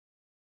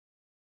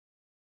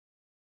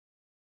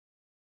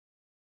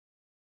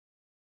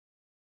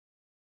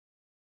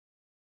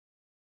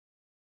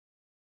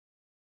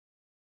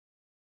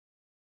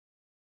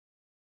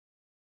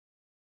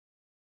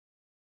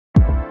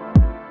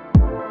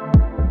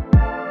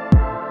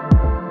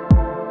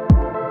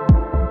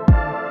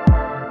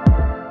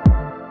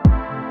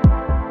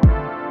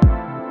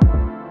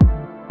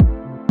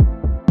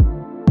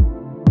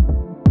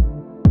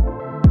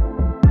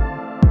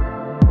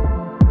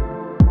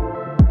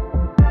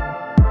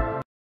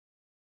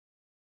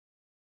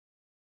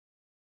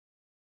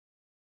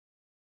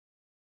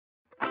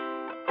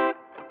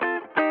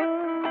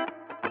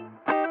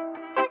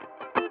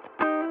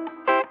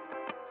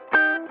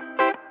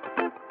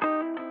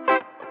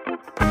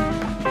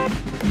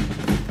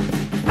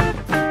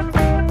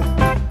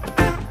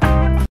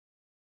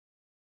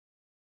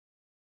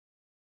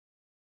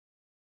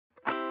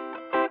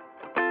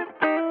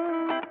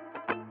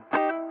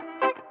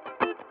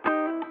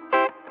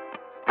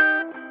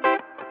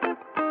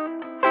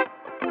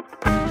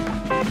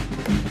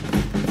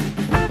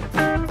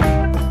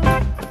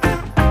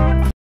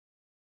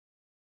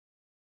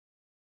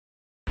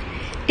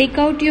Take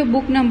out your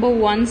book number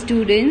 1,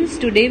 students.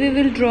 Today we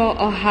will draw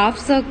a half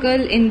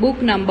circle in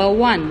book number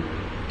 1.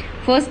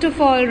 First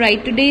of all,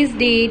 write today's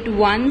date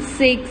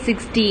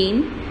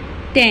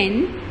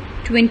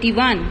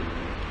 1/6/16/10/21.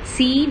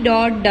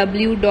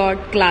 C.W.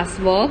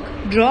 classwork.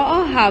 Draw a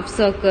half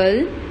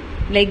circle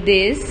like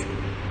this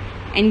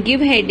and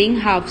give heading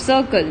half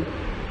circle.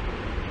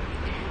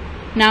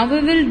 Now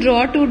we will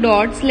draw 2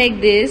 dots like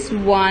this,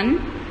 1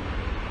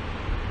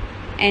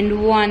 and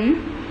 1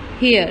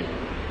 here.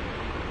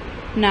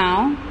 Now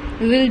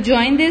we will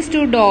join these 2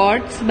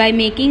 dots by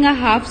making a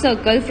half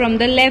circle from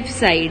the left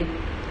side.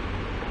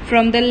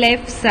 From the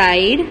left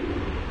side,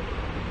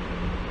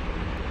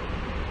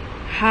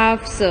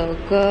 half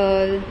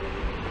circle,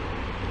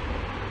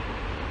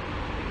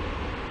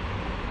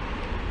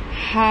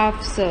 half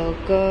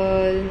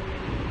circle,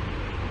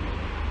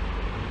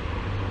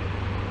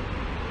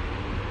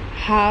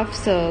 half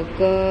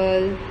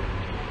circle,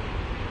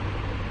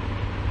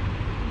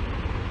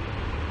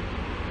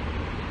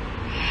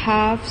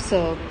 half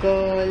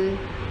circle,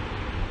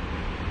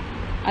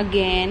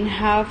 again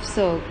half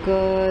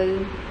circle,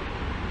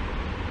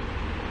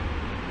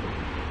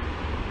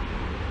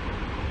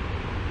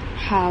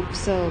 half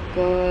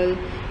circle.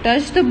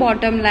 Touch the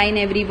bottom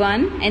line,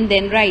 everyone, and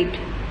then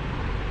write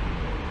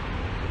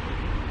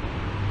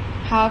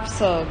half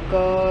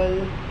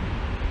circle,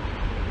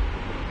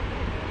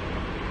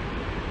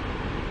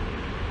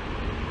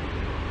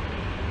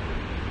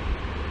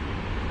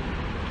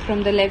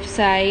 from the left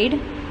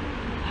side,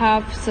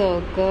 half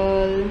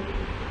circle,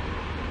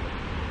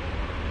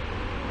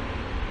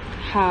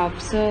 half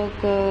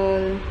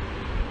circle,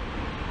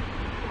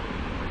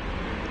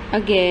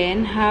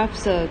 again half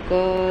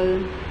circle,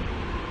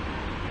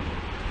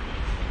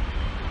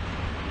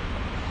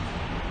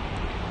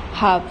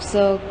 half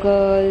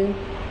circle,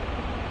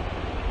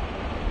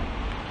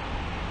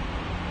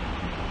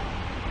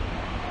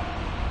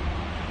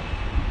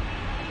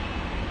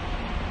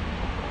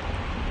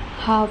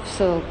 half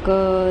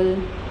circle,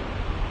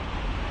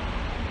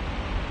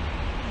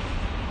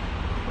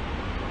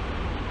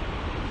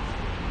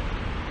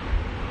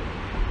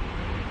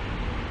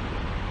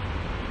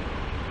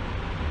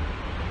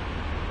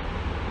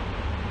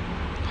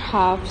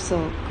 half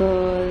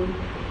circle,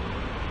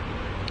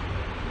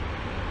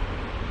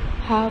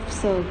 half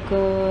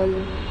circle,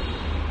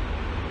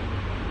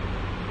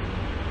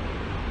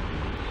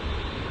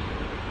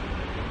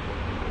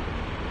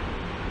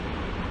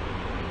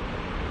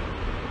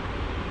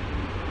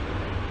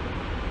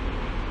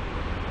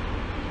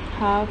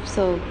 half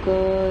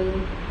circle,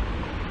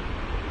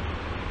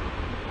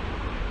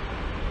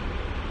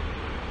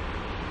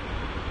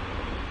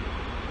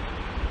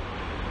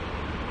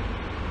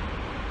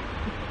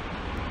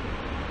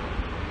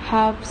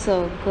 half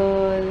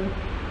circle.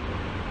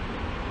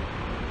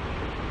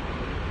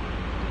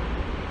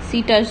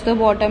 See, touch the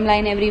bottom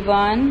line,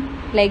 everyone,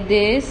 like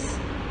this,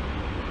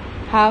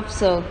 half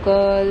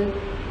circle.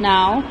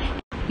 Now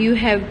you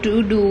have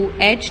to do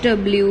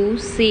HW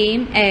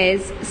same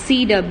as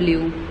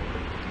CW.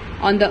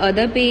 On the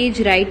other page,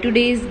 write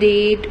today's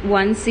date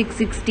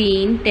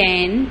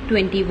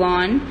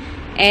 1/6/16/10/21.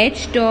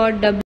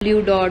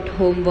 H.W.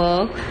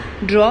 homework.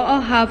 Draw a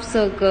half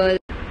circle.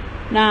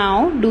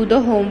 Now do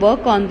the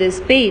homework on this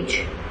page.